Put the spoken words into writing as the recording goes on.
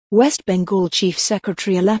West Bengal Chief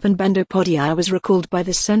Secretary Alapan Bandyopadhyay was recalled by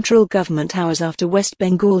the central government hours after West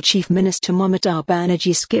Bengal Chief Minister Mamata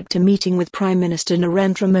Banerjee skipped a meeting with Prime Minister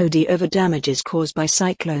Narendra Modi over damages caused by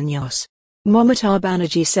Cyclone Yas. Mamata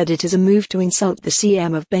Banerjee said it is a move to insult the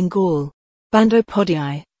CM of Bengal.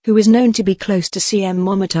 Bandyopadhyay, who is known to be close to CM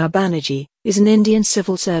Mamata Banerjee, is an Indian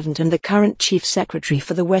civil servant and the current Chief Secretary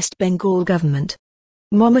for the West Bengal government.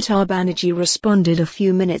 Mamata Banerjee responded a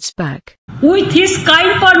few minutes back. With his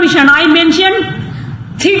kind permission, I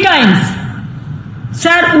mentioned 3 times,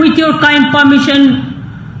 "Sir, with your kind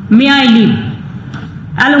permission, may I leave?"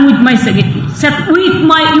 Along with my secretary. "Sir,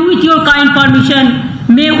 with your kind permission,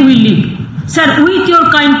 may we leave?" "Sir, with your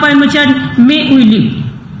kind permission, may we leave?"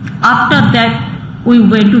 After that, we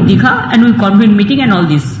went to Digha and we convened meeting and all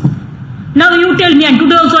this. Now you tell me, and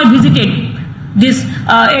today also I visited this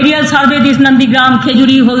aerial survey, this Nandigram,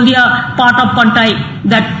 Khejuri, Holdia, part of Pantai,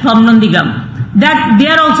 that from Nandigram. That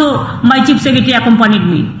there also my chief secretary accompanied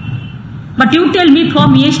me. But you tell me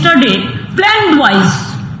from yesterday, planned wise,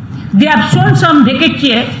 they have shown some vacant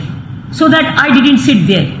chair so that I didn't sit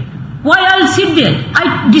there. Why I'll sit there?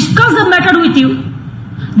 I discussed the matter with you.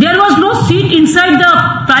 There was no seat inside the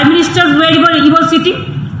Prime Minister wherever he was sitting.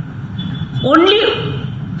 Only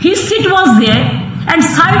his seat was there and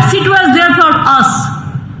side seat was there for us.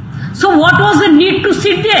 So what was the need to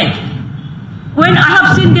sit there? When I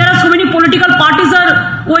have seen there are so many political parties are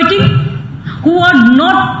waiting who are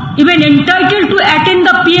not even entitled to attend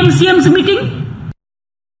the PMCM's meeting.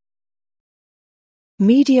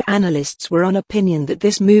 Media analysts were on opinion that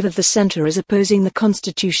this move of the centre is opposing the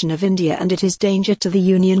Constitution of India and it is danger to the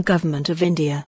Union Government of India.